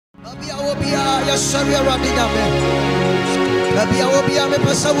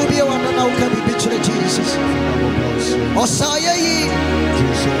Jesus. Osaya yi.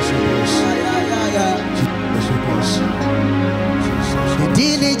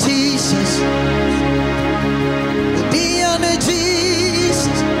 Dini Jesus. Dini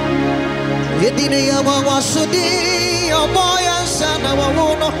Jesus. Dini yawa sudi omoya sana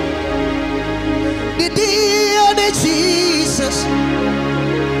wawono. Dini Jesus.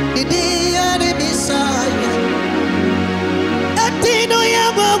 Dini Messiah. Dino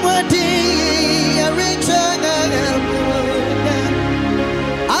yawa wadi return.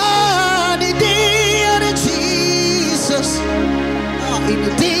 Ah, Dini Jesus.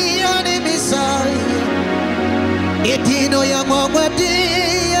 Dini Messiah. Dino yawa wadi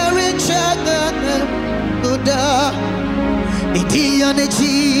return. Dini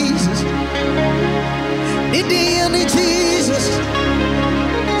Jesus. Dini Jesus.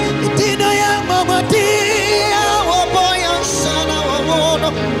 Dino yawa wadi.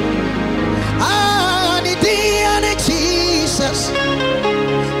 Ah, the DNA Jesus,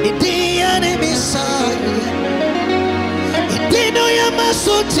 the DNA Messiah, the DNA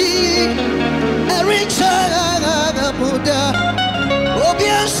Masuti, Richard Buddha,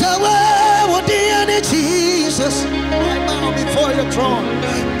 Obiasawa, the DNA Jesus, right now before your throne,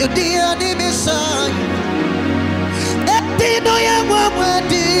 the DNA Messiah, the DNA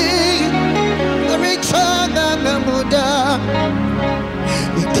Mawadi, Richard Buddha.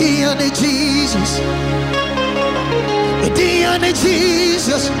 Diane Jesus, Diane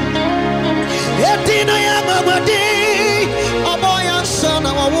Jesus, Edina Yamadi, a boy and son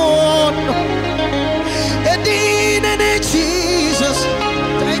of a woman. Edina Jesus,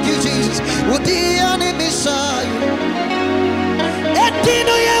 thank you, Jesus. Diane Messiah,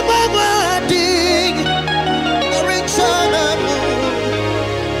 Edina Yamadi, Richard,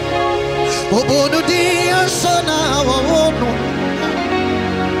 Obono Dia, son of a woman.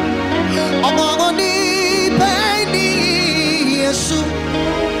 Amani beni Yesu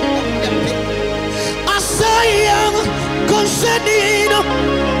Asayang konsenino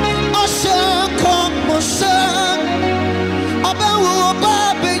Asang komosang Abawu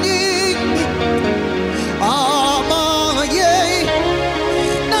babeni Amaye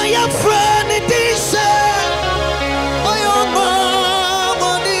Na ya frani disa Ayama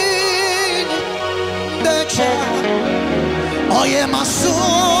mani Decha Oye masu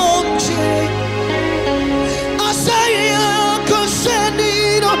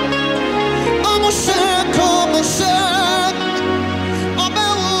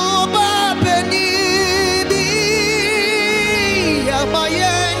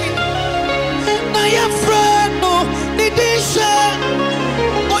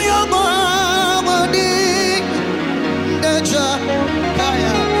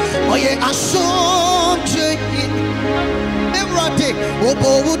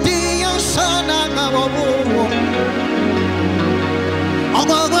Obo di sana ngawo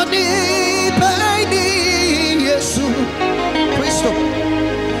Amani beni Yesu Kristo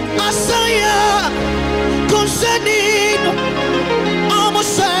Asaya konsenino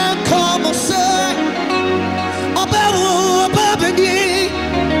Amosan komosan Abawu Ababeni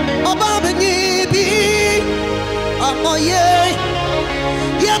bi Amoye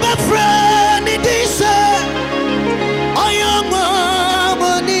Yaba frani disa Ayama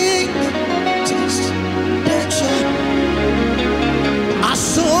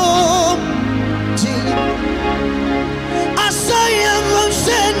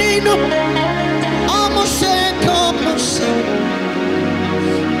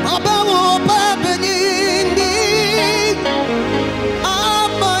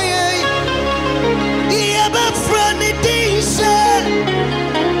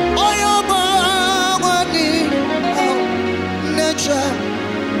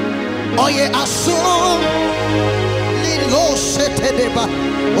Oye aso lilo setedeba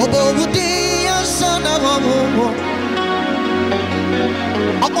obo udi asana wawo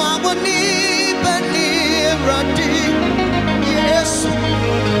amani bani radi yes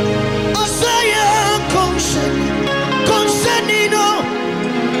asaya konsenino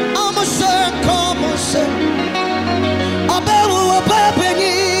amasa komose abawu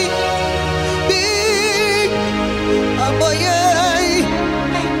ababeni bi amoye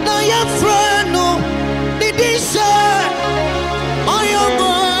Frano, the desire, I am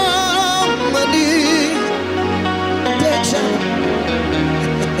money,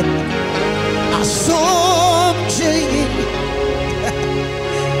 I saw Jesus.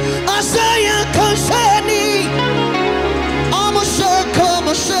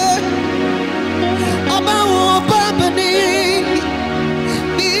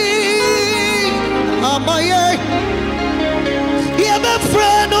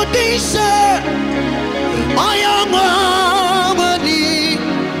 sir. I am Amani.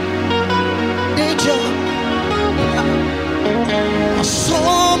 Nature. A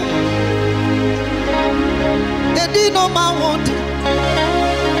song. They didn't know my want.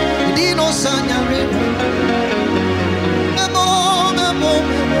 They didn't know Sanya River.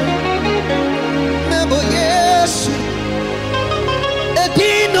 Mebo, yes. They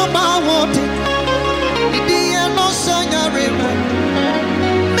didn't know my want. They didn't know Sanya River.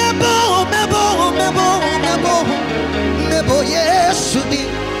 Mebo, yes.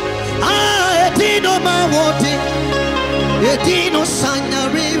 I didn't know my want. They didn't know Sanya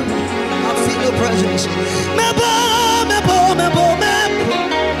River. I feel your presence.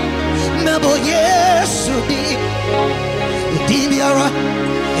 Mebo, yes, you did. Dimiara,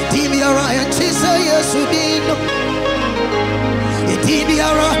 and Tisa, yes, you did.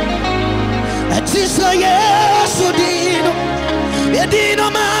 Dimiara, and Tisa, yes, you did. Edino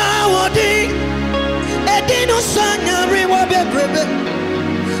Mawadi, Edino Sanya Riwa.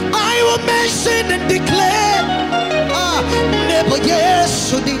 I will mention and declare, never, yes,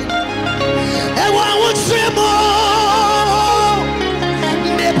 you did. And I would say more,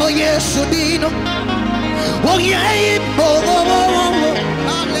 never, yes, you did. Oh, yeah,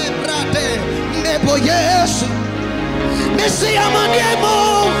 never, yes. Missy, I'm a demo,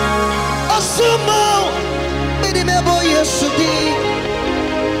 a sumo, maybe, never, yes, you did.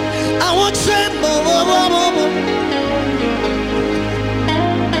 I want tremble,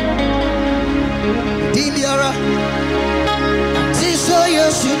 Dimiara, Tisa,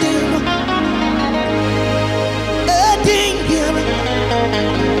 yes, you did.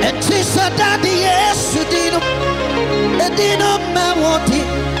 And Tisa, Daddy, yes, you did. And Dino Mawati,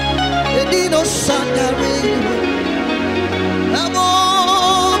 and Dino Sandari.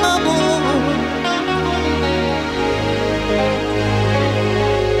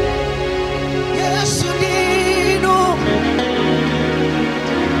 Yes, you did.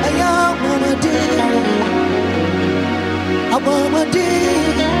 I am a day. I'm a day.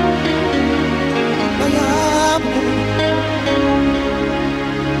 I am.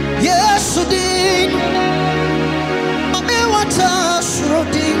 Yes, you did. I want us,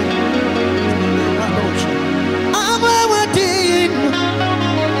 Rodin. I'm a did.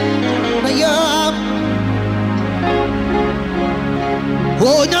 I am.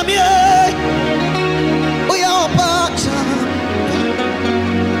 Oh, Namie. We are back.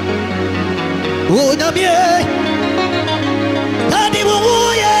 Oh, Namie. Daddy,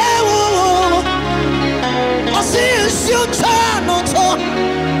 oh, yeah. I see you turn on top.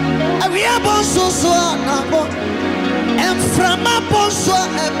 We are bonso so nabo, and from a bonso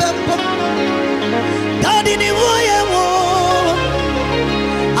a bembo. Daddy ni woye wo,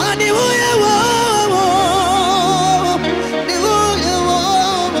 ani woye wo, ni woye wo.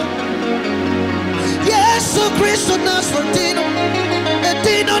 Yes, Christ Nazareno,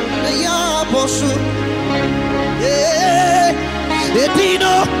 Edino ya bonso.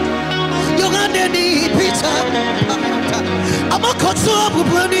 Edino, you got any pizza. I'm a control of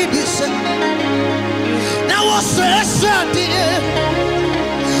money. Now, what's that?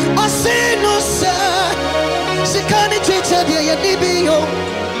 I say no, sir. She can't treat her dear Libio.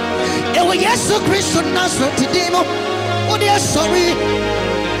 And we yes, so Christian Nazareth to demo. Oh, dear, sorry.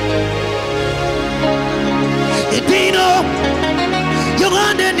 Edino, you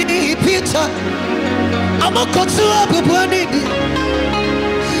want any Peter? I'm a control of money.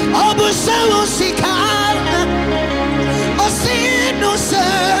 Oh, but so she can't. No,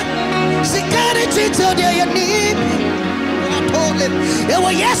 sir. Security to the need. I told him, it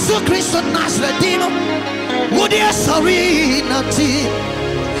was yes, so Christian Nazareth. Would you sorry, Nati?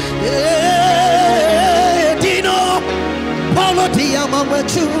 Dino, Paulo Diama,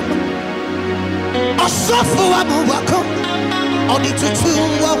 wet you. A suffer, I'm a welcome. On the two,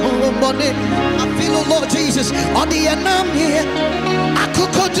 money. I feel the Lord Jesus on the enemy. I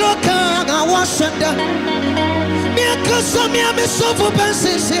could go drunk, I was under. Because I'm so for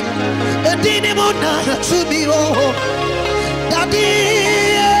Pensis, and Dinimona to be oh, Daddy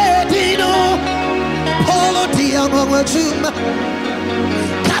Dino, Polo Diamo,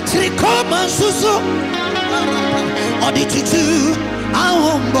 Catri Coman Suso, or the two,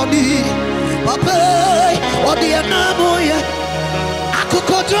 our body, Papa, or the Anamoya, I could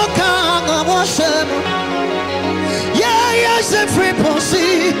go drunk, I was yes, a Frimpong,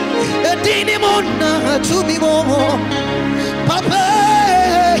 a Dinimona to be more. Papa,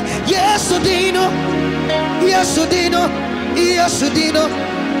 yes, Dino, yes, Dino, yes, Dino,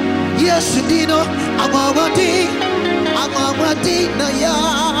 yes, Dino, I'm a Dina,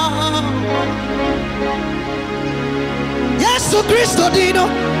 yes, Christo Dino,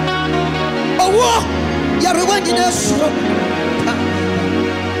 war, you're winning us.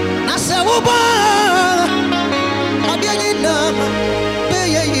 I said, oh, I'm getting numb.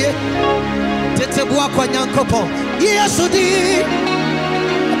 Tete walk on your couple. Yes, you did.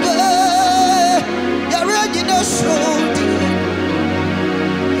 You're winning us.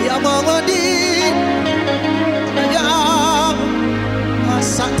 You're mama did. Yeah,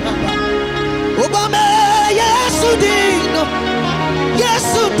 Santa. Obama, yes, you did. Yes,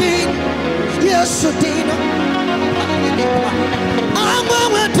 you did. Yes, you did. I'm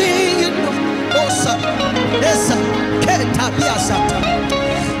going to oh, sir. Yes, sir. Can't have your Santa.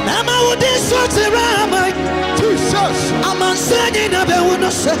 I'm out this what's around my Jesus. I'm on singing about one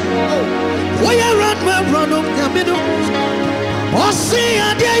of say. Why I run up the middle? Oh, see,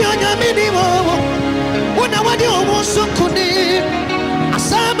 I dare on your minimum. When I want you almost so could a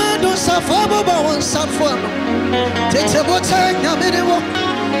summer don't suffer, but one suffer. Take a water, your minimum.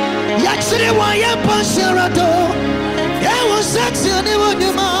 Actually, why I'm Panserado? I was sexy and it was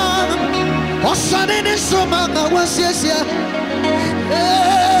your mom. Oh, son, in his summer, I was yes, yeah.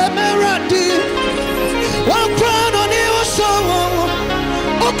 Merati. One crown on you, so.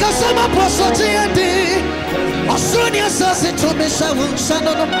 Oh, Casama Posoti. Oh, Sonia says it to me, Savon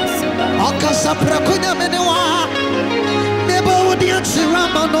Sano. Oh, Casaprakuna Menewa. Never would answer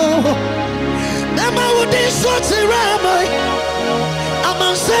Ramano. Never would this what's around.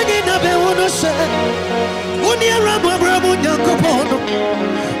 I'm singing a bit when I say, when you're a bravo,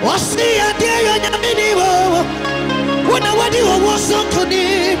 what's the idea on your minimum? When I want you was so good,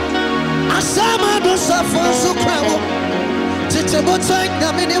 I saw my suffer so crowd. Titable tank, the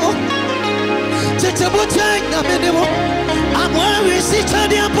minimum. Titable tank, the minimum. I'm worried, sit on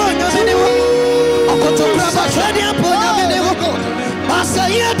the upon the minimum. I'm going to grab a trade upon the minimum. I say,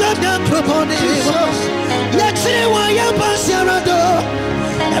 yeah, don't propose it. Let's see why you're passing.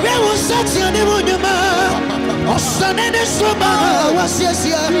 Everyone sat in the room. Oh, son, and it's from was yes,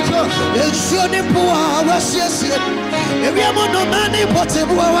 it's your poor was yes. Everyone no money,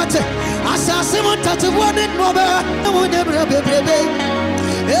 whatever what I saw someone touch of one in Mobile. I will never be baby.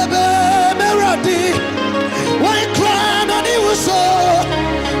 Ever melody. One crown on you so.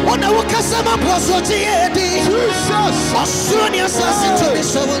 One hour Casama was what he had. Oh, soon your sassy to be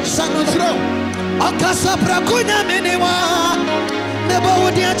so son of throw. Oh, Casapra Kuna Menewa. Never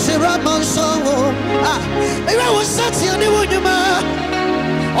would you answer Ramon song. If I was sat here, the woman,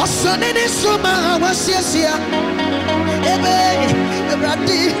 or son in his room, I was yes, here.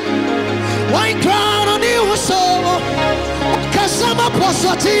 Every white crown on you, so Casama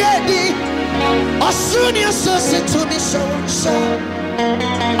Posati, or soon your sister to me, so.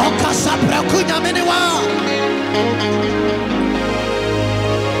 Oh, Casapra Kuna Menewa.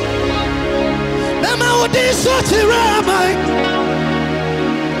 Never would you sort around my.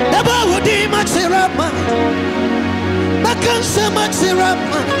 Never would he much rama. I can't say much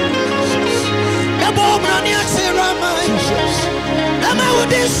rama. Never run yet rama. Never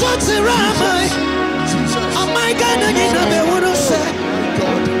would he sort rama. Oh my God, I never would have said.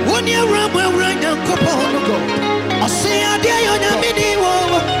 When you rama, run your couple. I say, I dare on your mini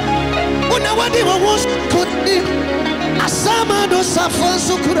war. When I want him, I was good. I saw my no suffer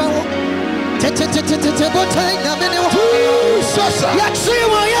so good. Actually,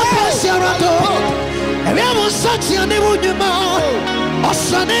 why I pass your door. Everyone such a new woman. Or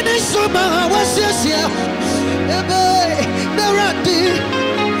son in his summer was yes, yeah. Ebe, Merati.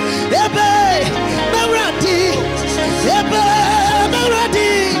 Ebe, Merati. Ebe, Merati.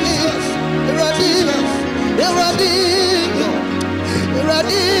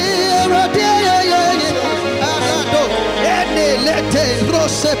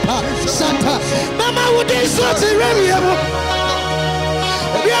 Santa, Mama would be such a reliable.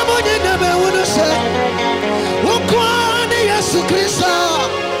 We are more than ever would say. Wukwane Yesu Christa.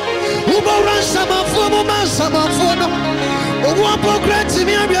 Ubo ran sama fomo man sama fono. Ubo pokra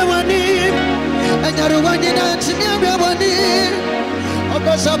timi abiawani. Enyaru wani na timi abiawani.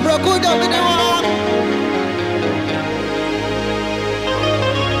 Obo sabrako da minewa.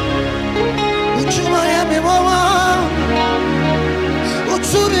 Uchuma ya miwawa.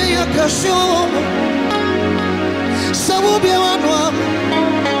 Utsuri ya kasho. Sabu biawanwa.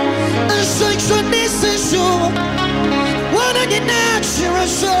 Section this is you. What are you natural?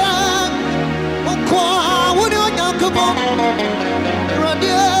 What are you young?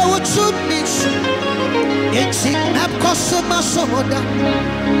 Radio, what should be? It's in a Kosovo soda.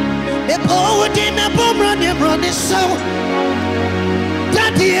 The poet in a bomb running so.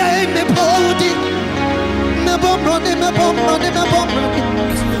 Daddy, I'm the poet. The bomb running, the bomb running, the bomb running.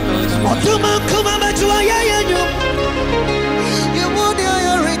 What do man come over to a yayo? You would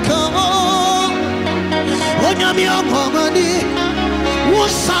recover.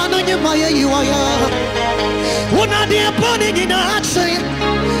 son and your maya you are. When I dear pony in a say,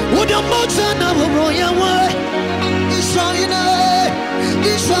 would your motor never royal way?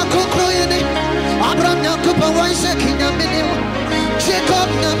 Israel Kokroyene, Abraham Yakuba, Isaac, Jacob,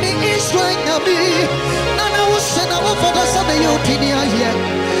 Nami, Israel, Nami, Nana was sent out for the Sunday Yotinia here.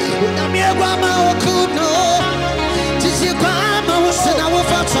 Namia Grama Okuno, Tizzy Grama was sent out for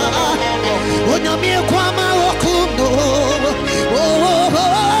Fata, Namia Grama Okuno,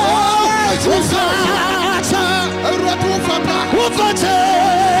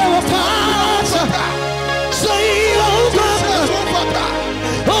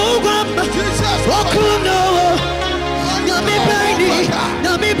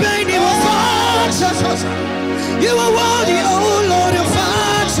 you are worthy, oh Lord of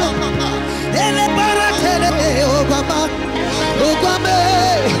Father. Ele baratele, Obama, Obama,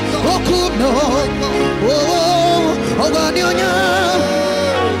 Okuno, Oganyonya,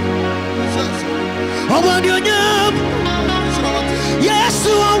 Oganyonya. Yes,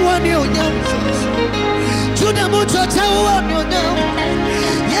 Oganyonya. To the Mutata, Oganyonya.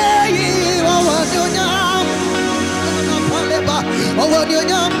 Yeah, Oganyonya.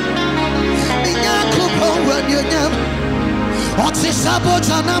 Oganyonya. What is a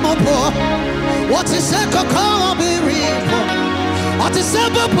bojanamopo? What is a cocoa be real? What is a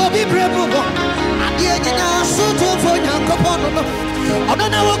bobby bravo? And yet, now, so to for young Copono. I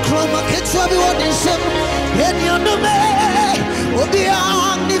don't know what chroma kids will be what is some. Then you know me. Oh, the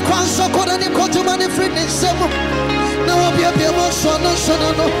only quanso could any cotumani friend in some. Now I'll be a more son, no son.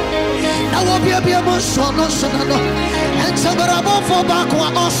 Now I'll be a more son, no son. And some are for back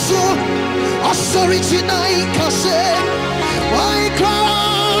one also. Oh, sorry, tonight, Casse. Why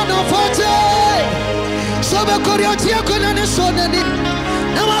crown of a day? So, the Korea couldn't son any.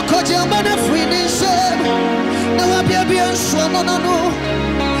 Now I caught your man a free nation. Now I'll be a beer son, no.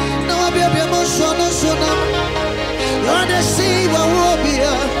 Now I'll be a beer son, no son. You want to see what will be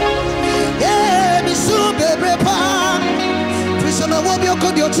yeah, me soon, baby, pan. Prisoner will be a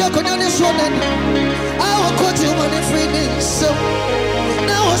good, your check on your son. I will caught your man a free nation.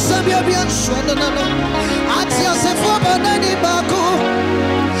 Now Sabia be unsure, no. I tell you for Banani Baku.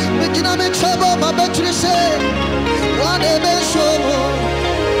 But you know, make trouble, my battery say, one day,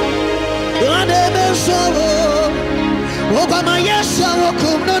 Ogama, yes, I will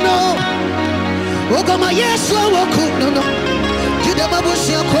come, no. Ogama, yes, I will come, no. You never was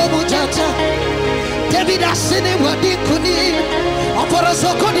your Komujata. David, I seen him what he could need. For us, I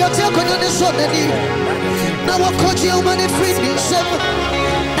could your take on the son. Now I caught you money free.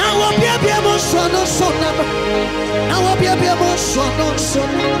 Now I'll be a more son or son. Now I'll be a more son or son.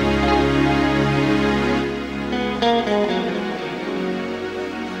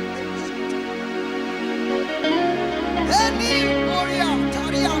 Any warrior,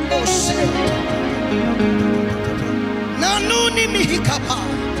 Taria, no say. Nanuni Mihikapa.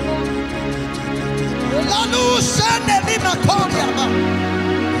 Lanu Sande Lima Korea.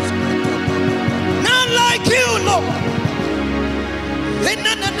 None like you, Lord.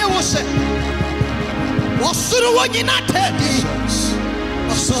 Was the not teddy?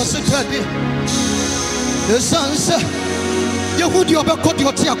 The sons, you would you ever cut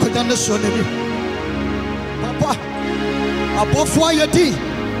your tear with the son? Papa, above why you did,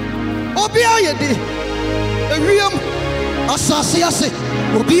 Obia you did, a real assassin,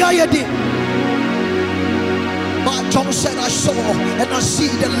 Obia you did. But John said, I saw and I see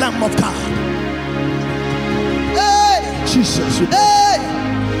the Lamb of God. Hey, Jesus, hey,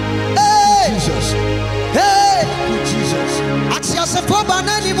 Jesus, hey, Jesus. Atia se for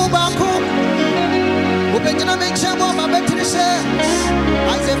banani mubako. Ubengina menchamo mabetri se.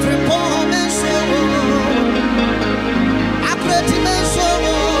 I say Frimpong menso. Akreti menso.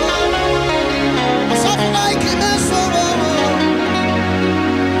 Something like menso.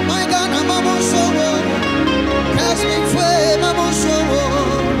 My God, I'm a so. Cast me free, I'm so.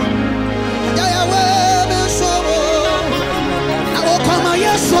 Yahweh menso. I will come,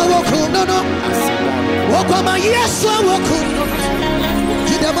 yes, I will come, no. Okama yesu awokuno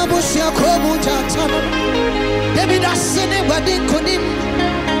Jidama busia komu jatano David asene wadi kunim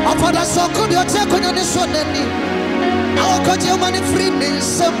Afada sokudi otekonya nisoneni Na wakoje umani free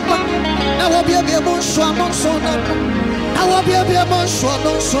nisema Na wabia monswa monsona Na wabia monswa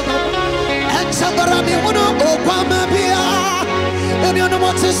monsona Enchabarami uno okwama bia Eni ono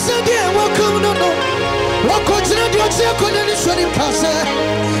mote sedi wakuno no Wakoje na diotekonya nisoni kase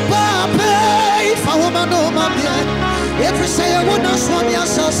Bape if I woman know my beard, every say I would not swam your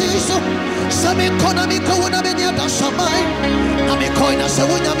sauces, Some economical would have been yet a samai. I'm a coin as a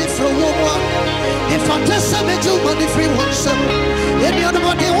winner from woman. If I test some money free once, if you're the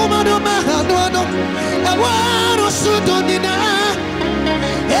woman of my hand, I want to suit on dinner.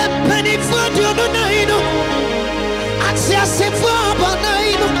 A penny for the nine. I see a sip for a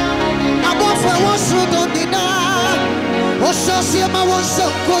nine. I want for one suit on dinner. Osasiama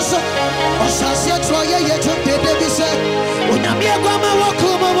wansankoso Osasia troye yetunde debise Unamia gwama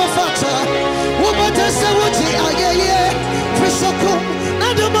wakuma wafata Umotese wuti ayeye Frisokum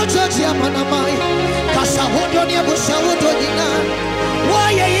Nadumo chachi ya manamai Kasa hudo ni abusa hudo nina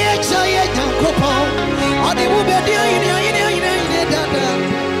Waye yecha ye nyankopo Adi ubedi ine dada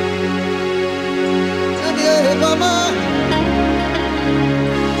Nyamye mama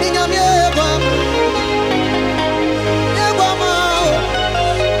Nyamye mama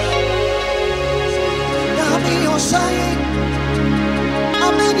Saying,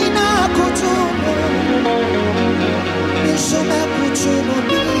 Ameni na kutumo, Mishume kutumo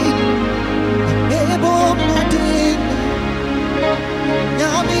bi, Ebo mudin.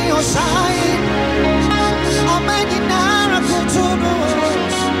 Yami osai, Ameni na kutumo,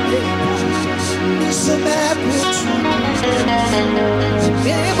 Mishume kutumo,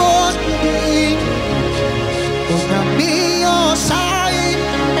 Ebo mudin. Yami osai,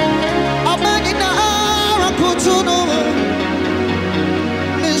 Ameni na kutuno,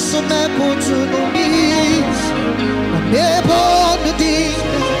 Mishume kutumo bi, Ebo mudin.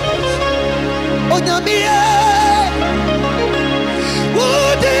 Onyamiye.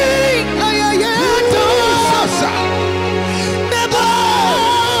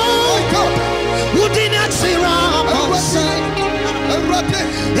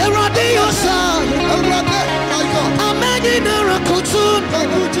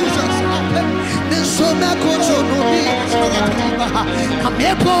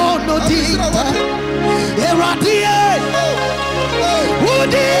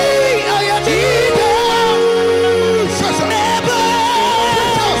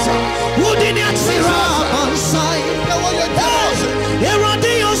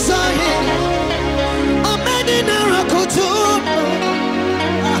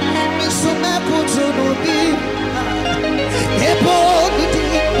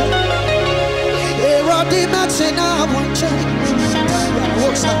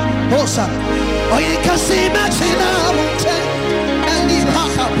 Osa, oye kasi machina monte, eli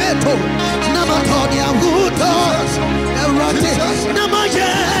paka beto, namatonia wuto, erate,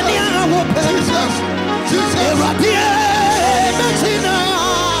 namayenia wope, erate machina,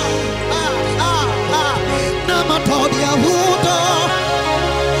 namatonia wuto,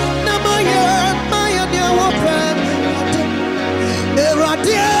 namayenia wope,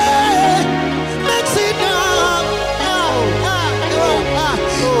 erate.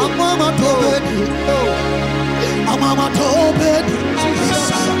 Amama tobedi,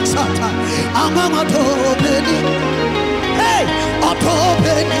 sata. Amama tobedi, hey,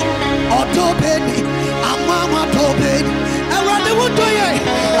 otobedi. Amama tobedi. Around the wood,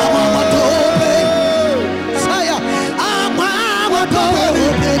 Amama tobedi. Saya, Amama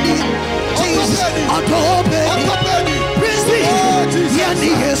tobedi. Jesus, otobedi. Praise me. Yani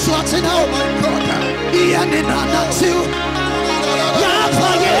Yesu now. Yani nana too.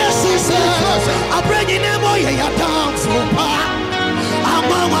 Jesus, I bring in them all your down for pa.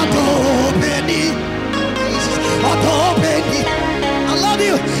 I'm a penny. I love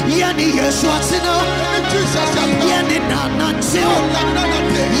you. Yani Yesu now. Yani nana too.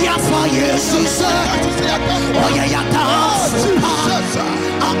 Yafa Jesus. Oh yeah, ya down for pa.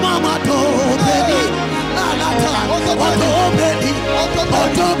 I'm a penny.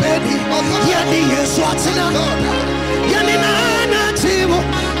 Otobedi. Yani Yesu now. Yani nana too.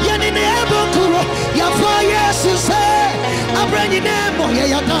 Kuro, ya for Jesus say, I bring you name, oh yeah,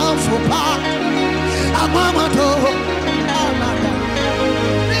 you're down for power. I'm mama to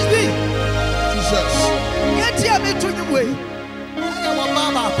Jesus. Get here me to the way. I am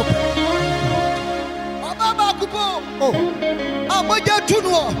Mama Kupo. Oh, I'm going to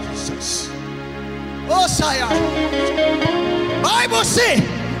know. Jesus. Oh, Sire. Bible say,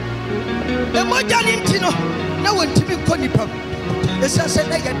 the Majanintino, no one to be conipum. It's a say,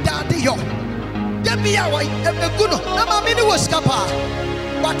 daddy, yo. Debbie, I am a good one. Was capa.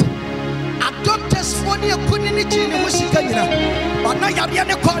 But a doctor's phone, you couldn't eat in Musikana. But now you have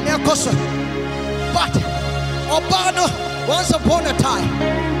a corner cushion. But Obano, once upon a time,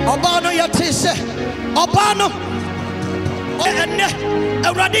 Obano Yatise, Obano, and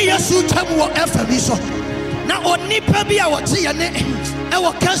a radia suit have what FMISO. Now on Nipabia, what's your name?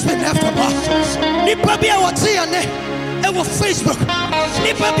 Our husband after Nipabia, what's your name? Our Facebook.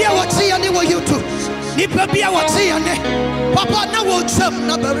 Nipabia, what's your name? Nipa bia wate ane. Papa na wo twam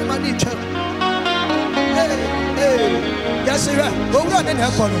na bari mani twam. Yes sir. Owura ne na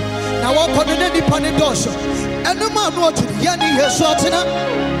ekono. Na wo kono ne nipa ne doso. Eno ma no otu ya ni Yesu atena.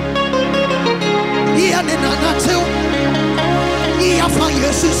 Ya ne na na tell. Ya fa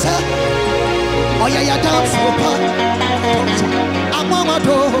Yesu sa. Oya ya down for pa. Amama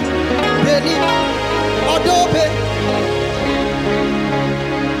do. Beni. Odobe.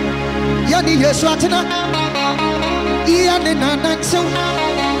 Ya ni Yesu atena. Ya ne na na tell.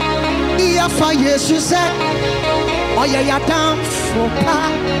 Ya fa Yesu sa. Oya ya down for pa.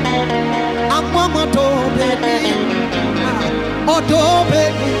 Amama do beni. Odobe.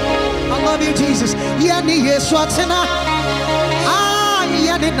 I love you, Jesus. Ya ni Yesu atena.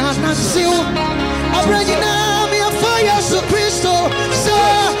 Yani na siu original me a fire so Christo so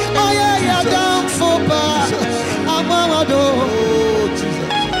oh yeah down for ba amado Jesus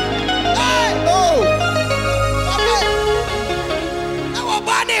hey oh okay now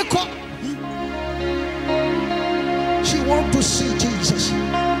bani ko she want to see Jesus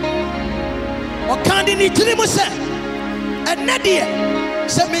o kandi ni tirimu se enade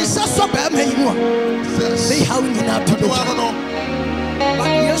se me saso ba ma yimu say how you na to do but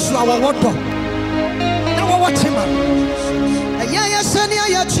yes, our water. Now what him? Yeah, send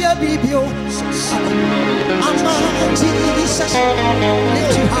ya chia bibio. Ama Jesus,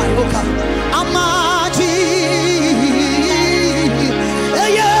 lift you high, okay. Ama Jesus.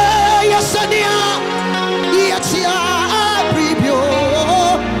 Yeah, send ya chia bibio.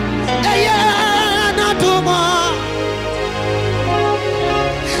 Yeah, na duma.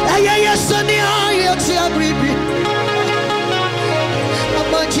 Yeah, send ya chia bibio.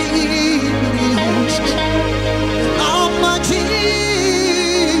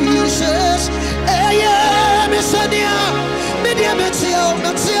 Jesus, yeah, Messiah, media metio,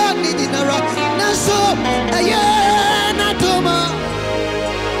 metia nidinara, naso, yeah, natoma.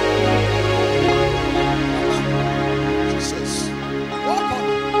 Jesus,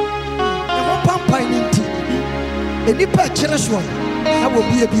 what pampa ninti? Any pictures one, I will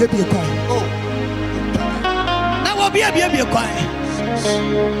be a quiet. Oh, I will be a quiet.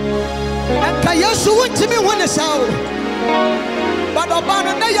 And Kayasu went to me one is out. But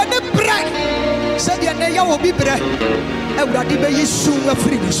Obama, they are the bread. Said they will be bread. And what did they soon a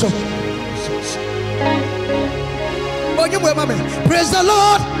free so? Oh, you were mammy. Praise the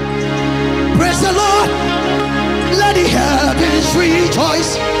Lord. Praise the Lord. Let the heavens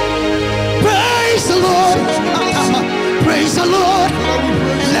rejoice. Praise the Lord. Praise the Lord.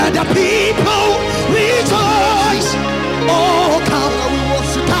 Let the people rejoice. Oh, come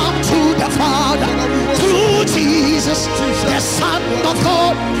to the Father through Jesus, the Son of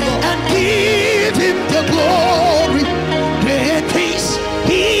God, and give him the glory. Great peace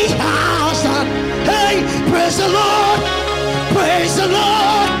he has done. Hey, praise the Lord, praise the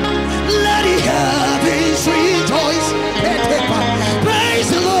Lord. Let the heavens rejoice. Praise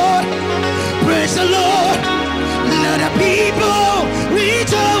the Lord, praise the Lord. Let the people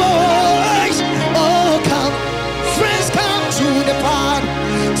rejoice. Oh, come. Friends, come to the Father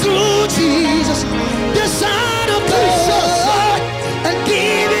through Jesus, the Son of God, and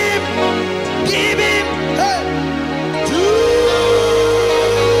give him, Jesus,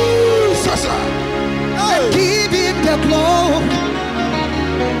 and give him the glory.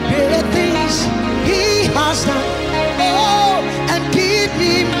 Great things he has done. Oh, and give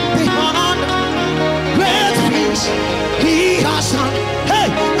him the honor. Great things he has done. Hey,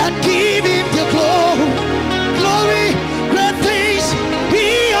 and give him the glory. Glory, great things he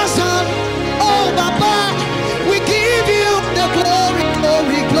has done. Oh, Baba, we give you the glory,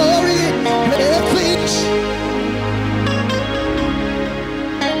 glory, glory, great things.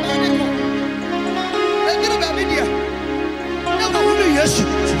 Yes,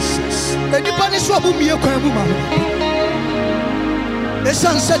 anybody saw me a crime. The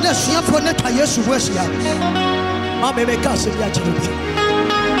son said that she had for net. Yes, was ya. Mamma make us a yacht.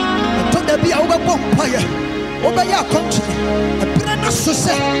 Told there be our bonfire. Over your country, a brother so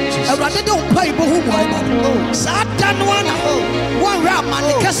say, I rather don't pay for whom I know. Satan one ram and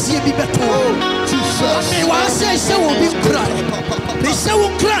the cassia be better. Jesus, they will say, so will be crying. They say,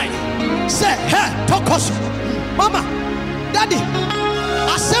 will cry. Say, hey, talk us, Mama, Daddy,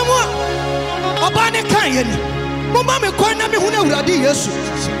 I say, what? Obana Kayan, Mamma, Kwana, who never did yes.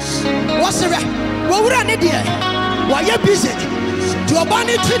 What's the right? What would I need here? Why you're busy? To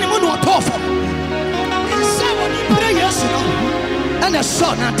Obana Trinimon or Toffle. And the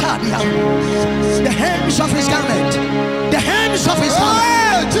son Natalia, the hems of his garment, the hems of his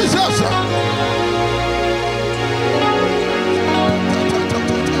garment. Jesus.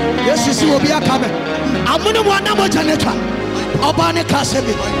 Yes, you see, will be a coming. Amuna wana mo janeka. Obane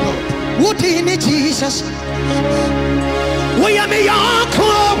kasemi. Wuti ni Jesus. We are me yanko.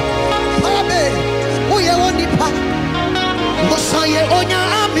 Abe. We are oni pa. Mosaye onya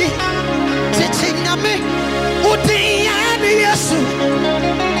ami. Titinga me. Wuti ya ni Yesu.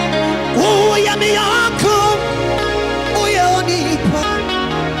 We are me yanko. We are oni pa.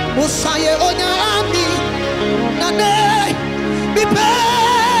 Mosaye onya ami. Nane. Be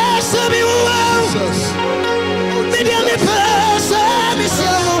pesa mi wow. Me dia me pesa mi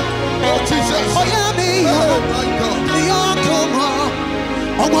siamo. Oh Jesus. Oh yeah me. Oh my God. Me yanko mo.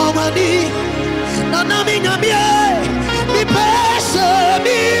 Omwani. Nana mi nyamie. Me pesa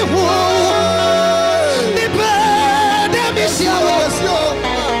mi wow. Me pesa mi siamo.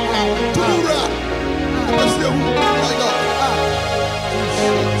 Tura. My God.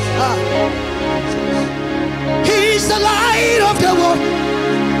 He's the light of the world,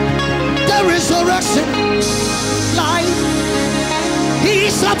 the resurrection, life.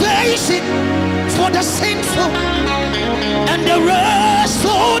 He's salvation for the sinful and the rest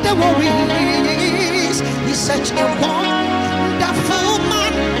for the worries. He's such a wonderful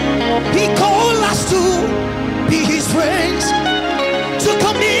man. He called us to be his friends, to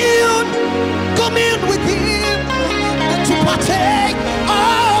commune with him, and to partake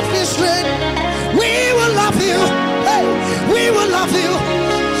of his strength. We will love you. Hey, we will love you.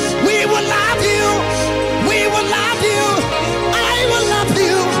 We will love you. We will love you. I will love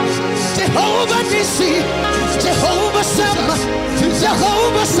you. Jehovah Nissi, Jehovah Sama,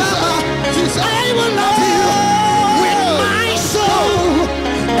 Jehovah Sama. I will love you with my soul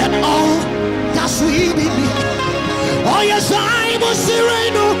and all that's within me. Oh yes, I must see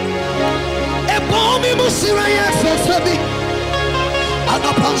right now. A bomb must see right now. And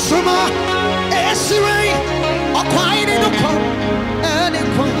upon summer, Esirei, a quiet in a pump, and in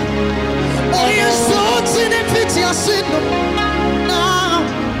pump. Oh, yes, thoughts in a pity, I said no. Now,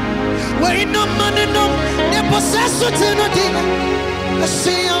 wait, no money, no, they possess what in a dinner. I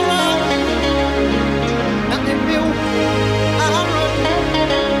see around, and they feel around.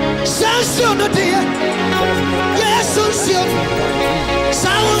 Sanction, no dear, yes, Sanction,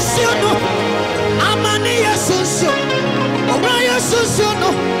 Sanction, Amani, yes, Sanction. Orion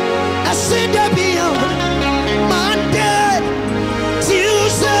Susuno, I said that be Monday,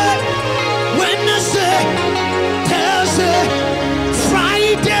 Tuesday, Wednesday, Thursday,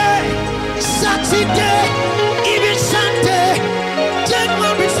 Friday, Saturday, even Sunday,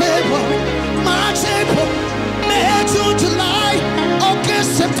 January, February, March, April, May, June, July,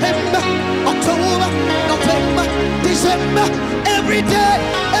 August, September, October, November, December, every day,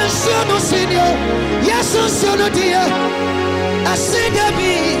 and Suno Senior, yes, Suno dear. I said to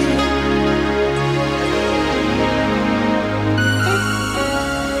me,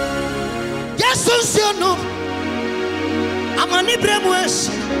 yes, no. I'm an Ibrahimwes.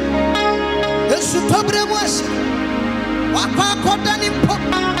 Yes, Ibrahimwes. Wapa kodan impo.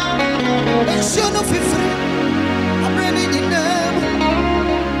 Yes, no fifre. I'm ready in them.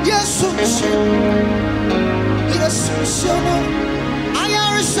 Yes, yes, no. I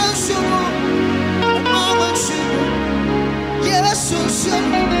am a son, Mama, yes, yes,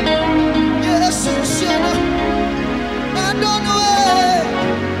 I don't know,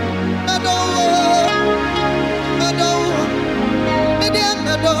 I don't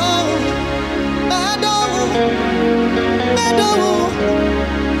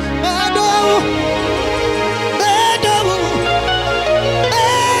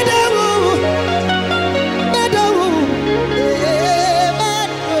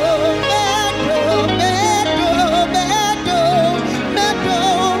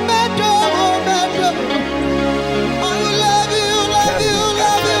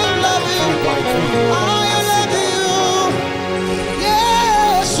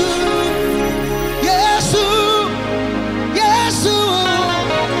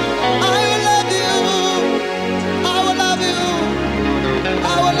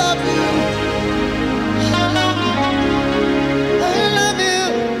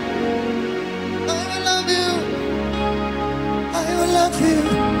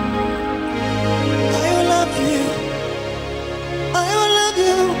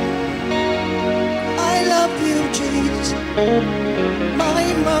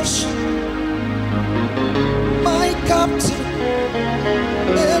my master, my captain,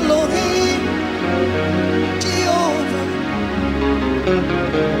 Elohim, Jehovah,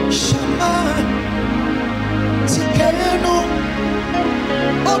 Shammah, Tikeno,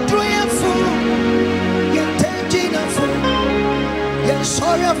 Odriafu, Yetejinafu,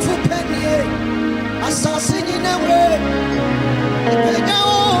 Yesoyafu Penye, Assassin in a way,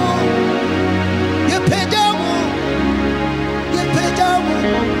 you pick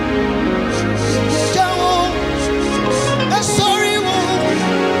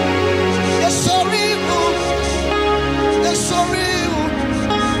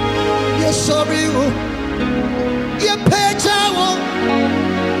sorry. You pay Jawo.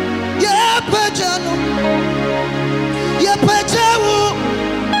 You pay Jano. You pay Jawo.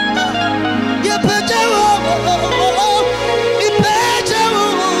 You pay Jawo. You pay Jawo.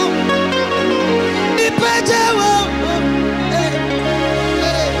 You pay Jawo. Hey,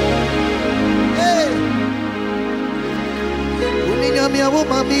 hey, hey. Uninyamia wo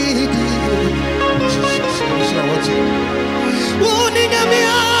mami di.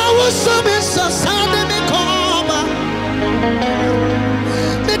 Uninyamia wo so me so sande me koma.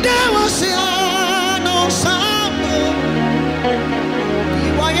 Me da wo si no sando.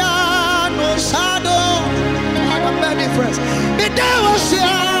 Iwaya no sando. I'm very friends. Me da wo si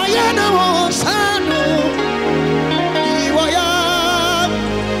ya no sando. Iwaya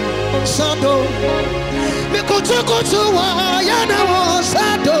sando. Me kutu wa ya no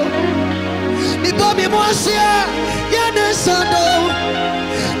sando. Me bomi mosia ya no sando.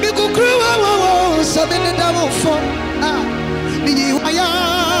 Me kukruwa wo so me da wo fo. Me iwaya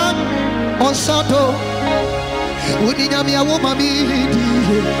on sando. Uninyamia wo mami di.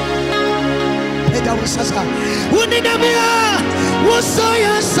 Eda wo sasa. Uninyamia wo so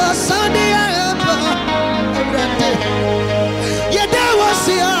ya sasa de ya pa. Ya da wo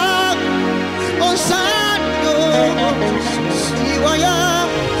sia on sando. Iwaya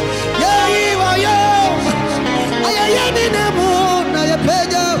ya iwaya. Aya ni na mo na ya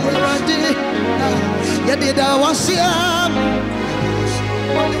peja randi. Ya de da wo sia.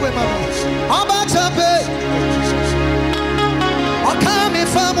 Anyway, mama. About to pay. I come in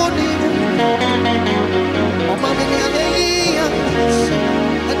from money. Oh, mommy,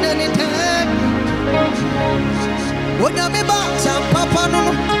 and then it happened. When I'm about to papa, no.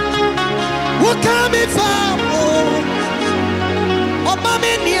 What come in from? Oh,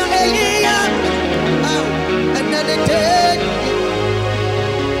 mommy, and then it happened.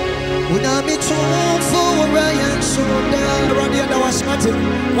 When I'm too for Ryan, so down around the other was nothing.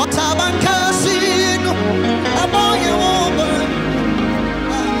 What I'm casting, I'm all you over.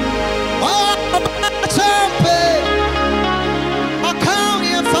 Oh, pay. I count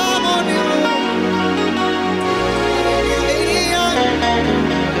your family.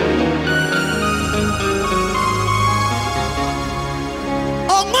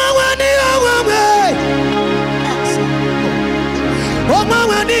 Oh, my way. Oh, my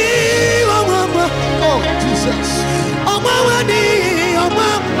way. Oh, Jesus. Oh, my way.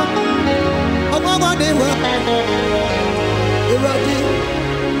 Oh, my way.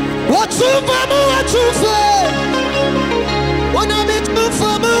 What's up, what's up? When I'm in two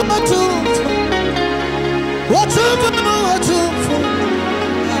for what's up, what's up?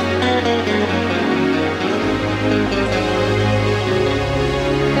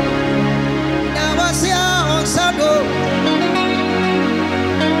 Now I see on Sado.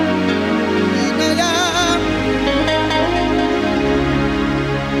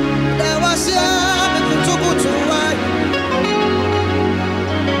 Now I see to right.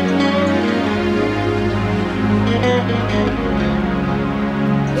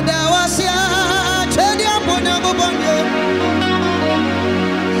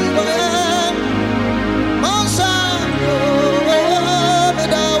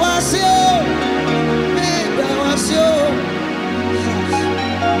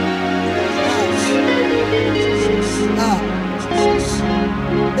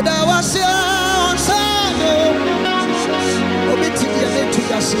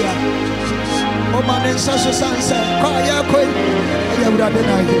 Oh, man, and such a sunset. Cry your queen. I would have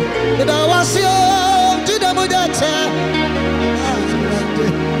denied you. But I was young to the Mudata.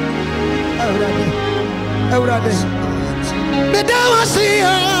 I would have done. But I was here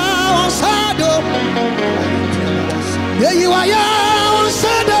on Sado. There you are, on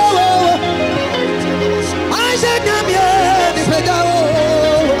Sado. I said, Namia, the Pedao.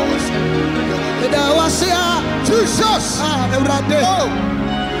 But I was here. Jesus. I would have done.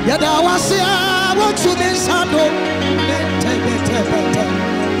 Yada was ya, what to be sando.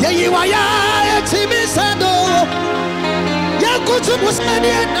 Yeah, you are ya, Timmy Sando. Ya go to Muscani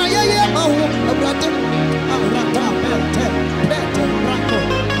and ya, oh, a brother.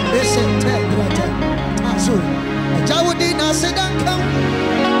 Listen, Azu. Jawudina Sedanka.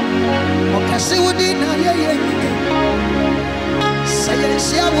 Or Cassiudina, say,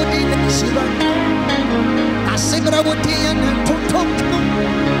 Siawudina, Sivan. Asigra Wudian and Tonton.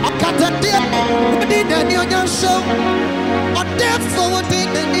 I did any on your show. Or therefore,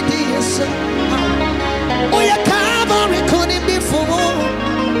 did any DS. Oh, you can't record it before.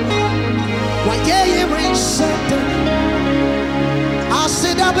 Why, yeah, you reset. I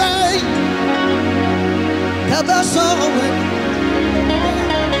said, I never saw it.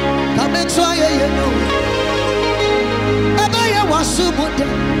 Come and Masumude.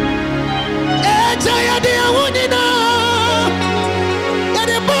 Ejaya de awunina.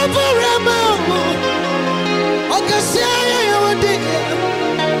 Yade bofu rama. Okasia ya wadi.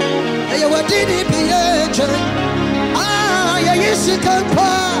 Ya wadi ni biyeje. Ah ya yisikampa.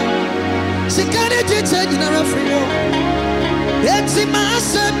 Sikane jite jina rafrio. Eti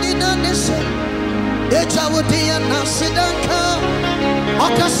masem ni nanese. Eja wadi ya nasidanka.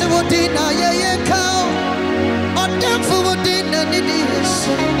 Okasi wadi na yeye kao. Odemfu wadi na nidi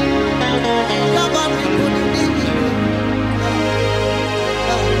yesu. Kabari kuni nidi.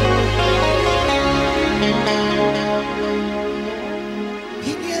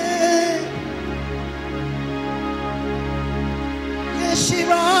 Inye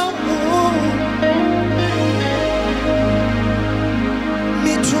Yeshiramu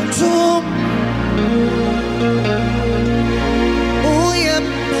Mitutum Uyem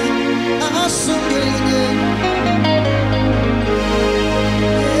Asungirine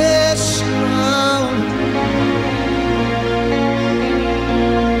Yeshiramu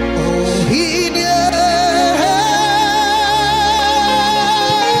Oh Inye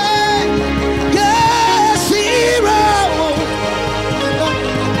Yeshiramu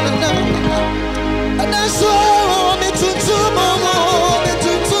And that's all Mitutum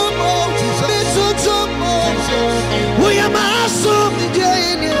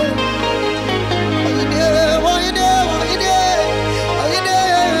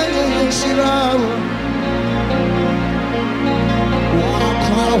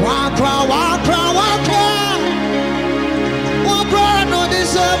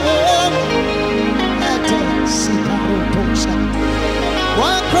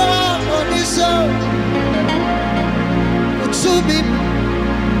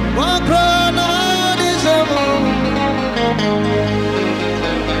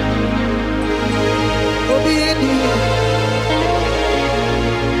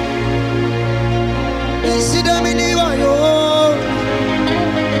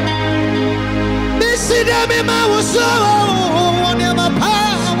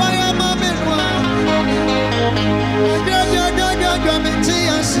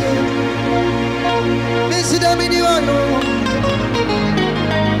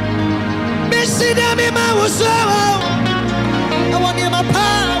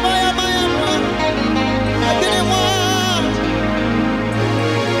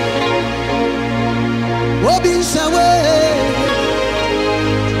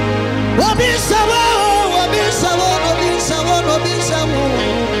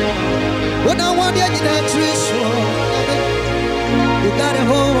When I want you in that tree, you got a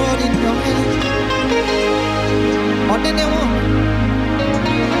whole world in your hands. On anyone,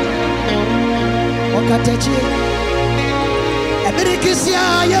 or can touch you. A bit of kiss,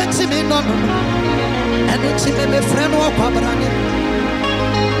 yeah, yet to me, no, and it's in my friend or Pabrani.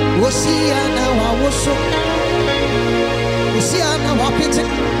 We'll see ya now, I was so. We'll see ya now, I'm pitching.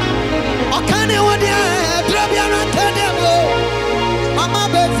 I can't even drop your academy. Mama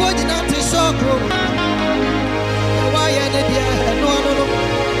before you not to so grow. Why are they there? No.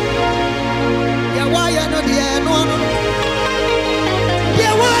 Yeah, why are they there? No.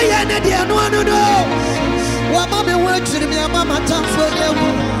 Yeah, why are they there? No. What mommy went to me, mama time for them.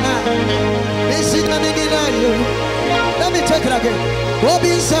 They see them again. Let me take it again.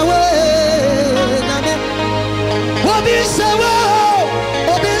 Bobby Sawa. Bobby Sawa.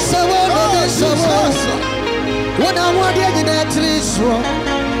 Bobby Sawa. Bobby Sawa. When I want you in that tree,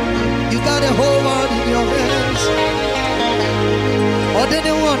 you got a whole world in your hands. Or did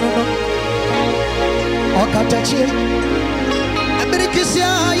you want to know? Or can't touch it? I'm going to kiss you.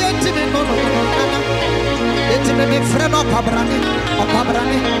 You're to me, no. It's to me, friend of Pabrani.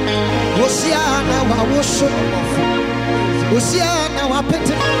 Oceana, Oceana, Pet.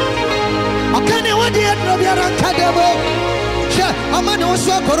 I can't want the end of your academy. I'm an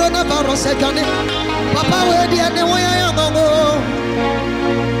also coronavirus again. Papa, where the other way I am going?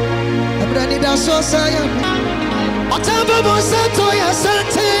 I'm ready to so say. What time was that to your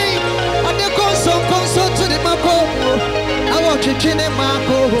Santi? And the consult to the Mako. I want you to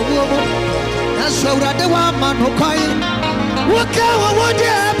Mako. That's so that the one man who crying. What can I want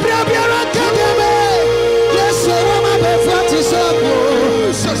you? Yes, so I'm a flat is up.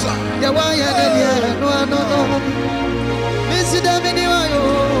 Yeah, why are they? No. Miss them in your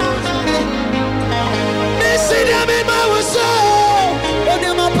see them in my soul. When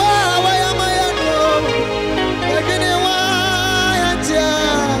you're my power, I'm my own. You're getting wild,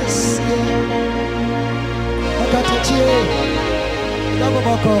 yes. I got to cheer. Double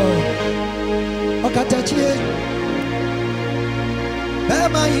buckle. I got to cheer.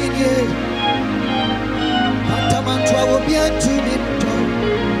 Am I in here? mantua will be to me.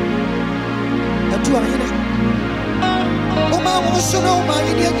 And to a Oma was so no my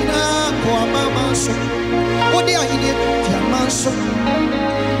Indian for Mamma so. What they are Indian, Manso.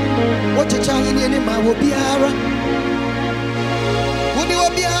 What a Chinese man will be Ara. Would you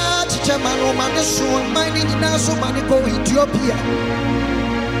be a teacher man or man so mining in our so many go Ethiopia?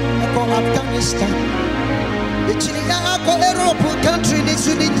 Or Afghanistan. The Chiniaco Europe country needs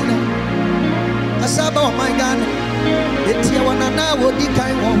to be. Asaba, my God. The Tiawana will be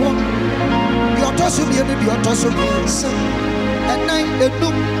kind of one. The Otosu be the Otosu be. And night the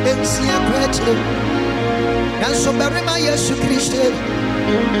look and see a question. And so, Barima Yesu Christ.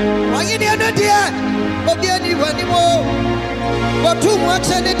 Why in the other day? Will be anyone anymore. But too much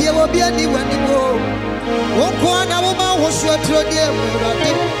any day will be anyone anymore. One woman was your dear.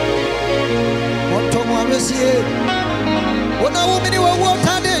 What tomorrow is here? What a woman you will walk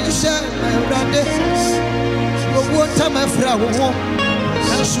on and share my brother. You won't tell my friend.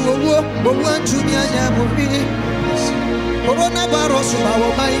 And so, what want to be a Coronavirus, our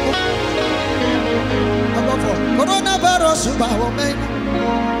mind. Coronavirus, our mind.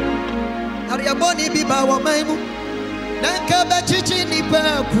 Are you body be our mind? Nanka Bachichi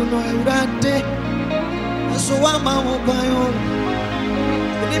Nipa Kuno Rante. So I'm a bio.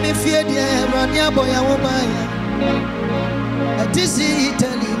 Let me fear the Rania boy, I will buy. At this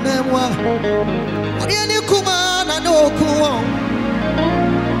Italy memoir. Ariane Kuman, I know Kuon.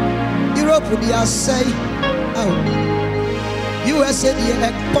 Europe will be a say. Oh. USA the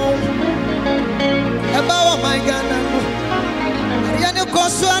Ekpon about my Ghana. Ariane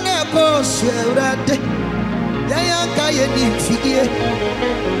Koswana Koswelade Yayanka Yeni Figure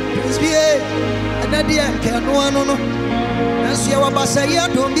Prince Bie and Nadia Canuano Nasia Basaya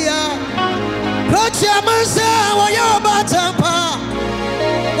Dumbia Rocha Mansa Wayabatampa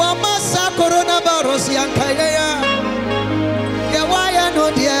Wamasa Coronavirus Yankaya Yawaya no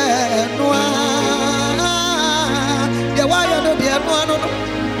dear Noa. Why are not there? No.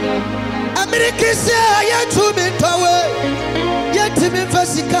 America say I to me tower. Yet to me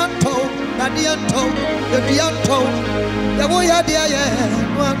Fasicanto, Nadianto, the Bianto, the way I dare.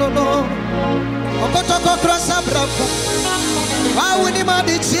 No. Okoto cross a brava. Why would he man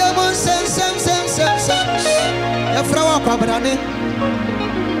the chairman sense? A flower cabrane.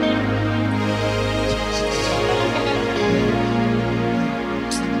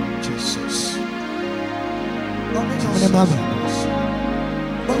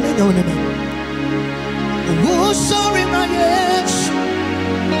 Oh, sorry, my yes.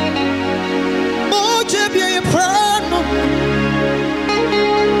 Moje be a prano.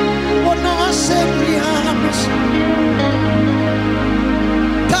 What I said, Rihanna's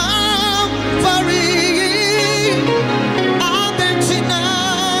Calvary, Argentina,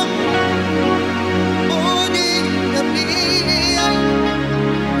 Money,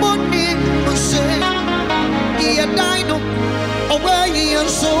 Dino, away and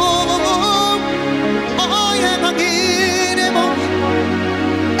so I am again.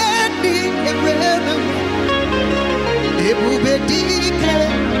 And the Bubedika,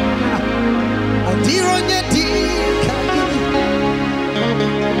 oh dear on your dick.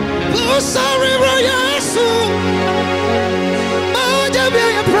 Oh, sorry, Royasu. Oh, there be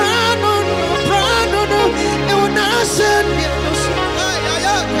a prano, and when I said,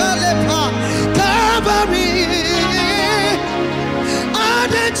 Calvary.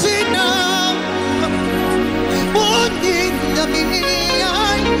 Argentina, one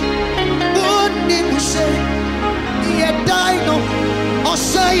in say, the dino, or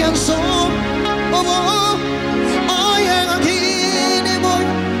science, oh, I am anymore.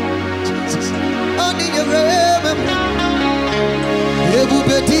 I need a remember.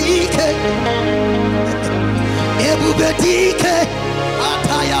 Ebubedike,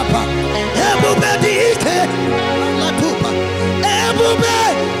 Atayapa, Ebubedike, Latupa,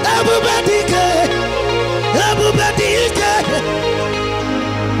 Ebubedike,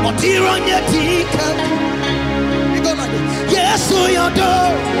 Otironyetika. Yes, your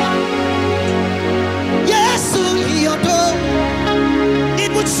door. Yes, your door. It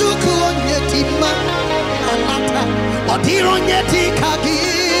would suku on Yetima. Otironyetika.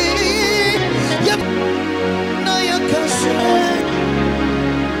 Yep.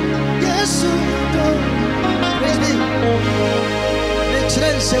 Yes, your door. Praise me.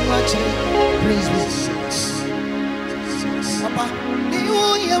 So much. Praise me. Papa,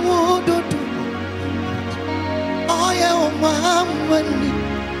 you would do. Oh, yeah, Mamma.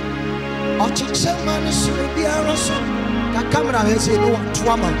 Oh, Chichaman, so be a rosso. The camera has a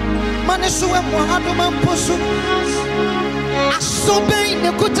woman. Manasu and Mohamed Posu. I so bang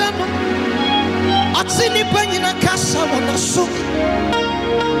the Kutano. Atini Penina Casa on a soup.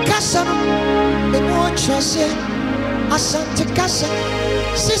 Casa, the more chassis, Asante Casa,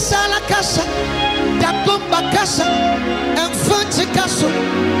 Sisala Casa, Dabumba Casa, and Fonte Casa,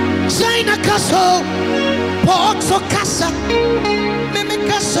 China Casa, Porto Casa, Mimi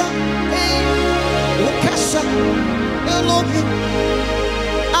Casa, Casa, Elohim,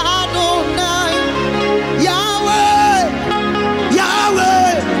 Adonai, Yahweh,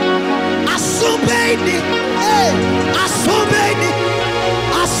 Yahweh, Asubeni, Asubeni,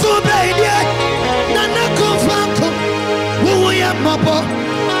 Asubeni, Nana Kofanko, Wuya Mabo,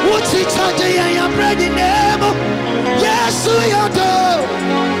 Wuchi Chaja ya Brady Nemo, Yes, you do,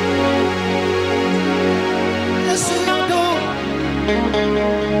 yes, you do,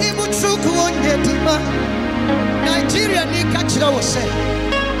 Ibuchuku on Yetima, Nigeria Nikachira was saying,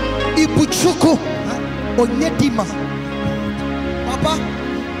 Ibuchuku on Yetima, Papa.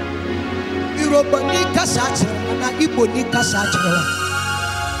 Yoruba nika sachira na Igbo nika sachira.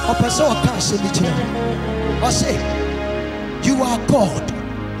 Opese o kan se bichira. O say, you are God,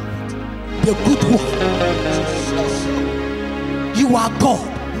 the good one. You are God,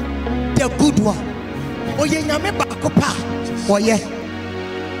 the good one. Oye nyame baako pa. Oye.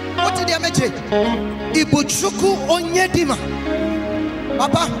 What did you mention? Ibuchuku onye dima.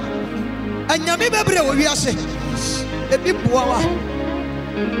 Papa, anyame bebre wo wiase. Ebi buawa.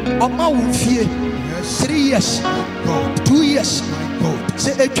 Oma wufie 3 years, 2 years.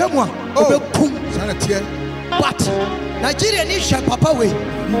 Say a jamwa obepum. But Nigeria ni sha papa we.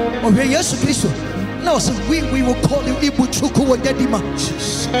 Obe Yesu Kristo. Now say we will call you Ibuchuku Onyedima.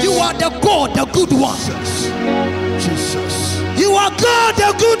 You are the God, the good one. Jesus. You are God,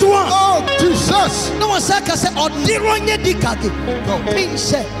 the good one. Oh Jesus. No one say Odironye dikage. He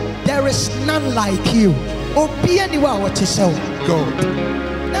said there is none like you. Obi anywhere what you say. God.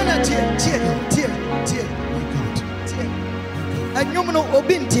 Nana tie. And you know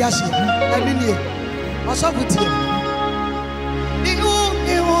Obin Tiasi. I mean you. Osafu tie. You.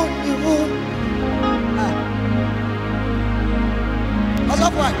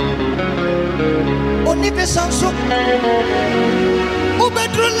 Osafu. Oni besanso.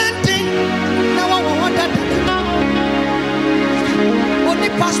 Ubedro landing. Na wa wanda. Oni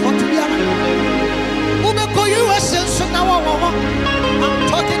passport to be I'm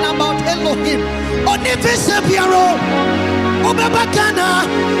talking about Elohim. Onivise Piero. Obebakana.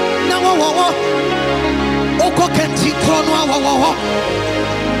 Nawawa. Oko kenti krono wawawa.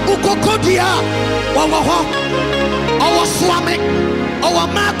 Uko kodia wawawa. Our swami. Our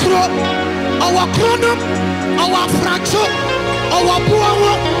macro. Our chronom. Our fracture. Our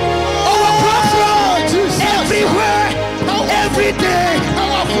buawa. Our prophet. Everywhere. Every day.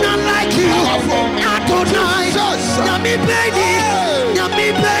 None like you. Adonai. Yami baby.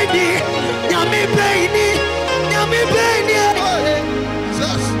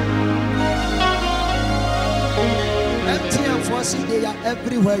 Empty and forcing, they are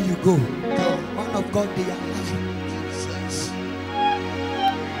everywhere you go. Man of God, they are alive.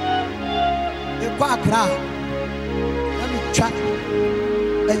 Let me try.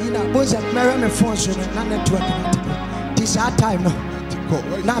 And you know, both of my phones and network. This our time now.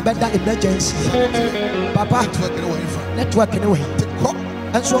 Now better emergency. Papa, network anyway.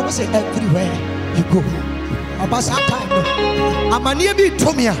 And so I say everywhere you go. Papa's our time. I'm a near me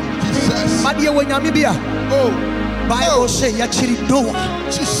to me. But you when I'm here. Oh, Bible say Yachiri Noah.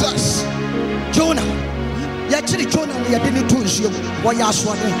 Jesus. Jonah. Yachiri Jonah, we are didn't tell you what you are.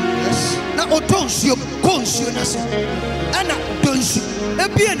 Yes. Now, don't you conscious and don't you.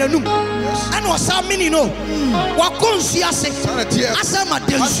 And was some mini no. What conscious as I'm a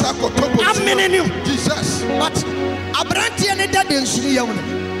Jesus. But a brandy and a daddy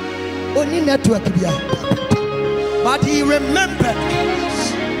only network. But he remembered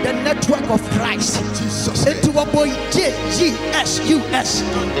the network of Christ. Jesus. Into a boy Jesus.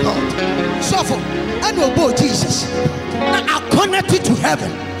 So for and we boy Jesus. Now I connected to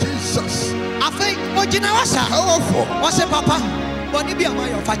heaven. Jesus. I think what you know what's a papa? But if you are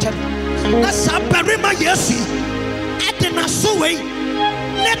my father, that's a very my yes. At the Nassau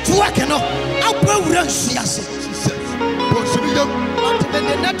network, you know, I'll go run see us. But the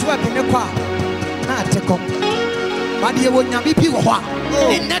network in the car, not take up. But you would not be people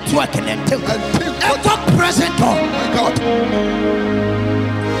in network and until ever present. Oh my God.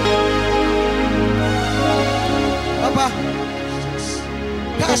 Papa,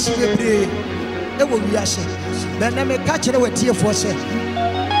 cash me pray. It will be a shame. Then I may catch it with tear for say.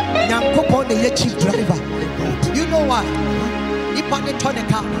 Yankopon the chief driver. You know why? If I turn a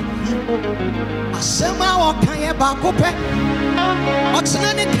car, a semi or can you back up? What's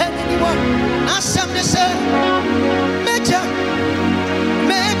any anyone? Not some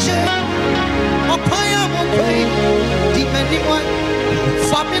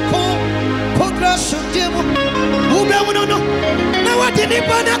Yesu demo. Ube uno no. Na wadi ni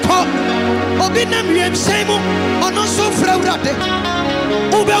bana ko. Obi na miem semo. Ono so fraurade.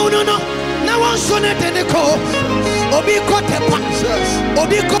 Ube uno no. Na wan so ne tene ko. Obi ko tepa.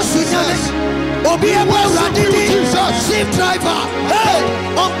 Obi ko sunyane. Obi ebo radidi. Safe driver. Hey,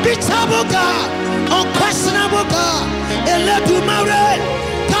 unbeatable God. Unquestionable God. Eledumare.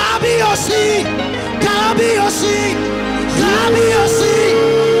 Kabiosi. Kabiosi. Kabiosi.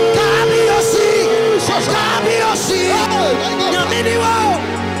 Kabiosi. Kabiosi. Nyamini wo.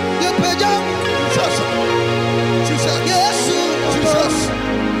 Yepeja. Yesu. Jesus.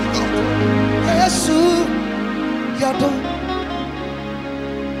 Yesu. Yado.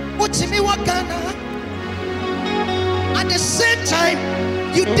 Utimi wakana. At the same time,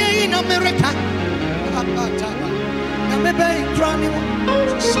 you day in America. Namebe inkrani mo.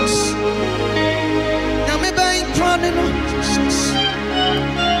 Namebe inkrani mo.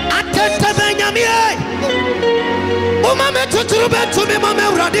 Atete benyami e. Umame tuturu betumi mame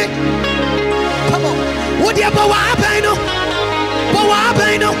uradi. Come on. Wodi aba wa abeno. Ba wa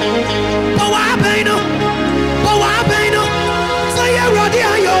abeno. Ba wa abeno. Ba wa abeno. So ye uradi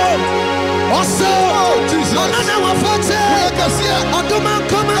ayo. Also, Jesus. Onana wa fate. Oduman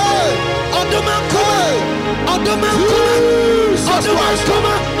koma. Oduman koma. Oduman koma. Oduman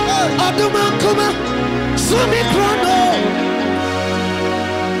koma. Oduman koma. Sumi krono.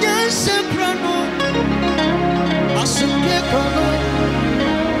 Yes, krono. Asumi krono.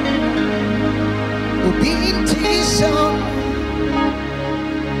 Ubinti son.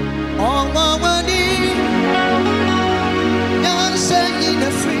 Ongawani. Yes, in a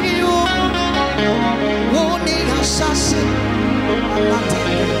free world. Woni assassin.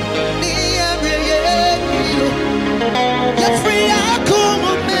 You're free, I come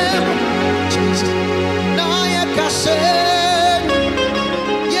on, man. Now you can say,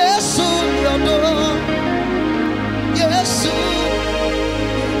 yes, you're done. Yes,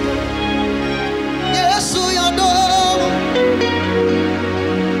 yes, you're done.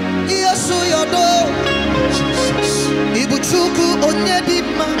 Yes, you're done. Ibuchuku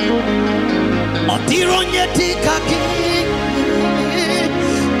onyedima, odiro nyedikaki.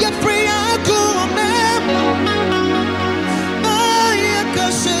 You're free, I come on, man.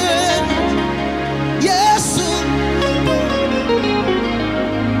 Yes.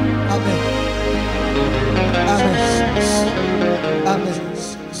 Amen. Amen. Amen.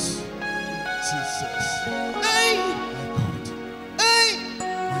 Jesus. Hey. Hey.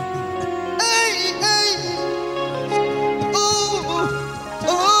 Hey. Hey. Oh.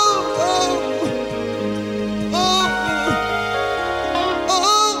 Oh. Oh. Oh.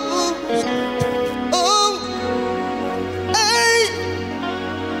 Oh. Oh. Hey.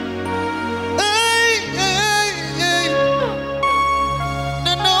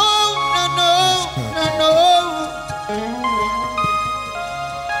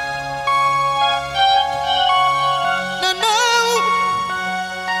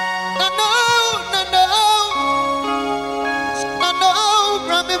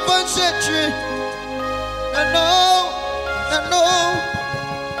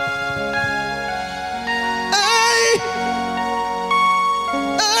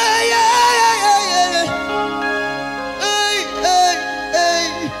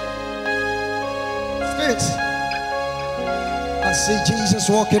 I see Jesus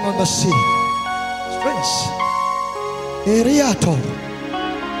walking on the sea. Friends, Eriato.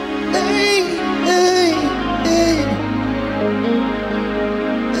 Hey, hey, hey,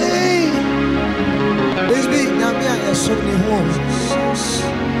 hey. This big Namia is so many homes.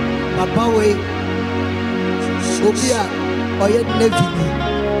 Papa way, Obia, or yet Nevio.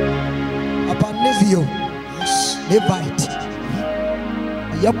 Upon Nevio, Levite,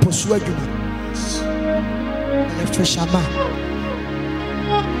 Yaposwadu. Fisherman.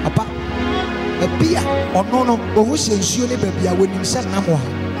 Papa, a beer or no, or who says you never be a winning son.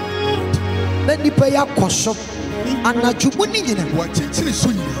 Let me pay a cost and not you winning in it. What it is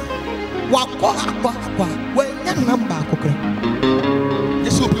soon. What when number cooker.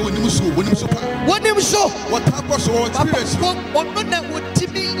 Yes, will be when you so when you so. What you so? What purpose or experience? What not would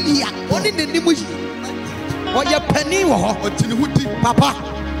Timmy, what in the name what your penny or what in the Papa.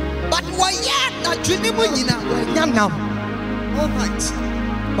 But why not dreaming when you know? All right.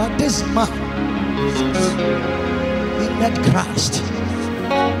 But this man, he met Christ.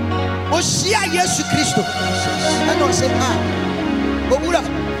 Oshia Yesu Christo. And I said, Obura,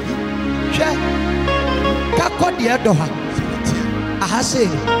 Kako the Edoha. I say,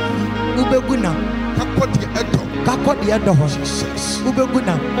 Ubeguna, Kako the Edoha.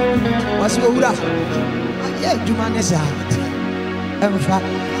 Ubeguna was Obura. Yeah, Jumanesa.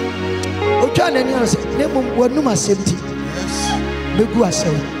 Oja na ni say nemu wanum asɛmti. Yes. Megu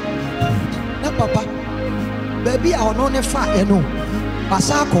asɛm. Na papa baby a ono ne fa e no.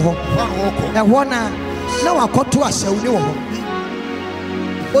 Basa akɔ hɔ. Ɛhɔ na wakoto asɛw ne wɔ hɔ.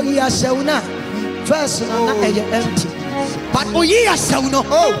 Oyi asɛw na verse na ɛyɛ empty. But oyi asɛw no.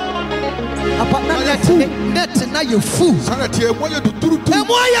 Oh. Apa na net na you fool. Sanati emo ye du turu turu.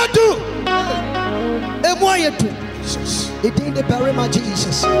 Emo ye du. It in the Barima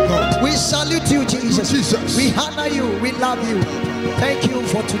Jesus. God. We salute you, Jesus. Jesus. We honor you. We love you. Thank you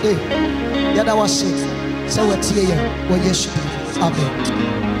for today. Yada was it. So what's here? Well, yes. Amen.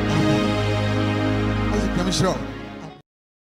 Amen.